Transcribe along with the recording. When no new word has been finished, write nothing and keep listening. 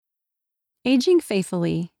Aging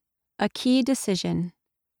faithfully, a key decision.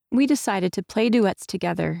 We decided to play duets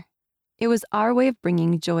together. It was our way of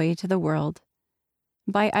bringing joy to the world.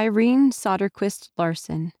 By Irene Soderquist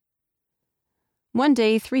Larson. One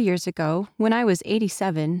day 3 years ago, when I was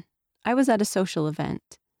 87, I was at a social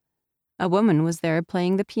event. A woman was there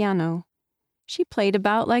playing the piano. She played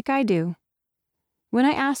about like I do. When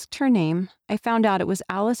I asked her name, I found out it was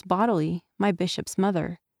Alice Bodley, my bishop's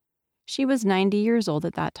mother. She was 90 years old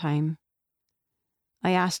at that time.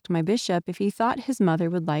 I asked my bishop if he thought his mother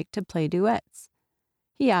would like to play duets.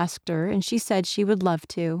 He asked her, and she said she would love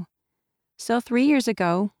to. So 3 years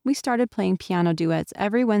ago, we started playing piano duets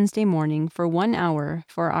every Wednesday morning for 1 hour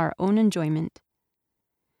for our own enjoyment.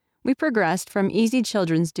 We progressed from easy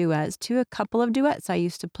children's duets to a couple of duets I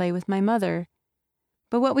used to play with my mother.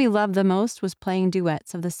 But what we loved the most was playing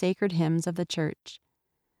duets of the sacred hymns of the church.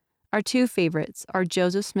 Our two favorites are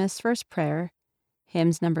Joseph Smith's First Prayer,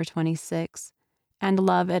 hymns number 26, and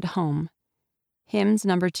Love at Home, hymns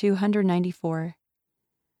number 294.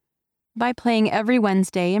 By playing every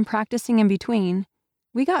Wednesday and practicing in between,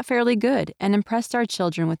 we got fairly good and impressed our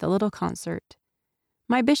children with a little concert.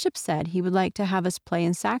 My bishop said he would like to have us play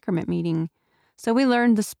in sacrament meeting, so we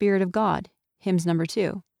learned The Spirit of God, hymns number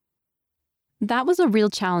 2. That was a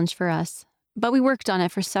real challenge for us, but we worked on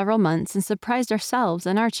it for several months and surprised ourselves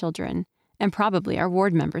and our children, and probably our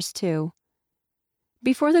ward members too.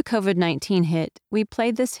 Before the COVID-19 hit, we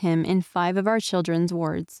played this hymn in 5 of our children's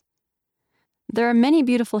wards. There are many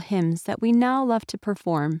beautiful hymns that we now love to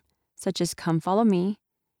perform, such as Come Follow Me,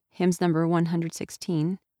 hymns number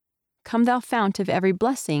 116, Come Thou Fount of Every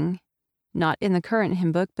Blessing, not in the current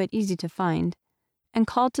hymn book but easy to find, and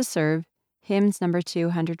Called to Serve, hymns number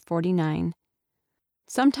 249.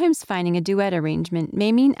 Sometimes finding a duet arrangement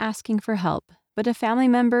may mean asking for help, but a family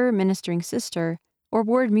member, ministering sister, or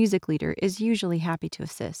ward music leader is usually happy to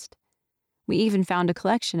assist. We even found a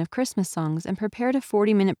collection of Christmas songs and prepared a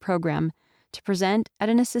 40-minute program to present at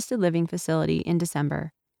an assisted living facility in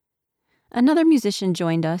December. Another musician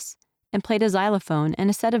joined us and played a xylophone and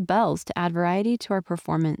a set of bells to add variety to our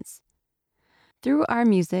performance. Through our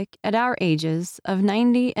music, at our ages of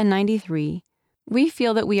 90 and 93, we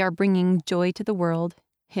feel that we are bringing joy to the world,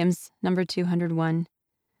 hymns number 201,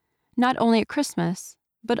 not only at Christmas,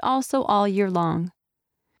 but also all year long.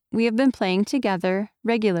 We have been playing together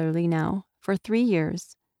regularly now for 3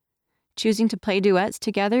 years. Choosing to play duets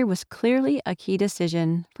together was clearly a key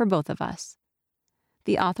decision for both of us.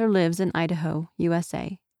 The author lives in Idaho,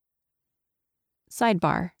 USA.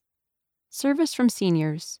 Sidebar: Service from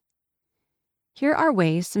seniors. Here are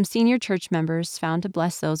ways some senior church members found to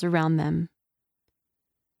bless those around them.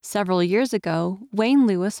 Several years ago, Wayne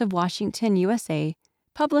Lewis of Washington, USA,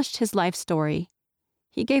 published his life story.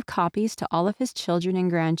 He gave copies to all of his children and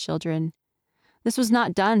grandchildren. This was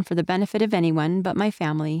not done for the benefit of anyone but my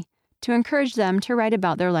family, to encourage them to write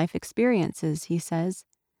about their life experiences, he says.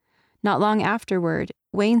 Not long afterward,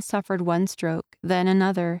 Wayne suffered one stroke, then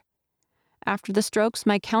another. After the strokes,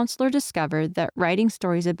 my counselor discovered that writing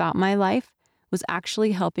stories about my life was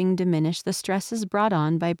actually helping diminish the stresses brought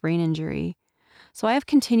on by brain injury. So I have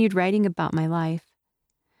continued writing about my life.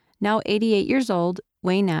 Now 88 years old,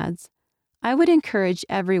 Wayne adds, I would encourage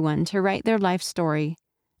everyone to write their life story.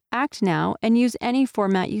 Act now and use any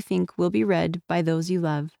format you think will be read by those you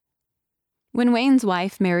love. When Wayne's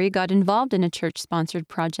wife, Mary, got involved in a church-sponsored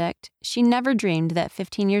project, she never dreamed that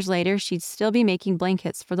 15 years later she'd still be making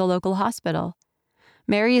blankets for the local hospital.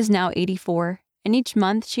 Mary is now 84, and each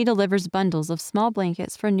month she delivers bundles of small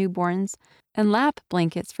blankets for newborns and lap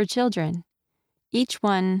blankets for children, each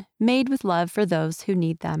one made with love for those who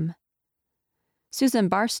need them. Susan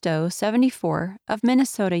Barstow, 74, of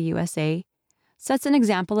Minnesota, USA, sets an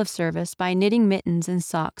example of service by knitting mittens and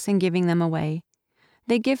socks and giving them away.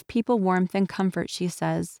 They give people warmth and comfort, she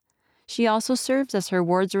says. She also serves as her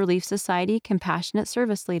Ward's Relief Society Compassionate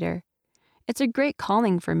Service Leader. It's a great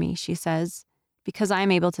calling for me, she says, because I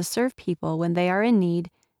am able to serve people when they are in need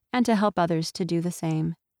and to help others to do the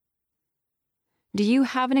same. Do you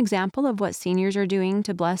have an example of what seniors are doing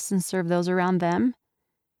to bless and serve those around them?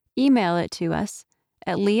 Email it to us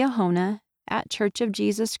at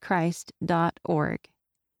leahona@churchofjesuschrist.org.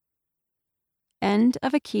 End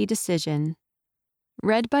of a Key Decision.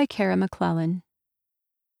 Read by Kara McClellan.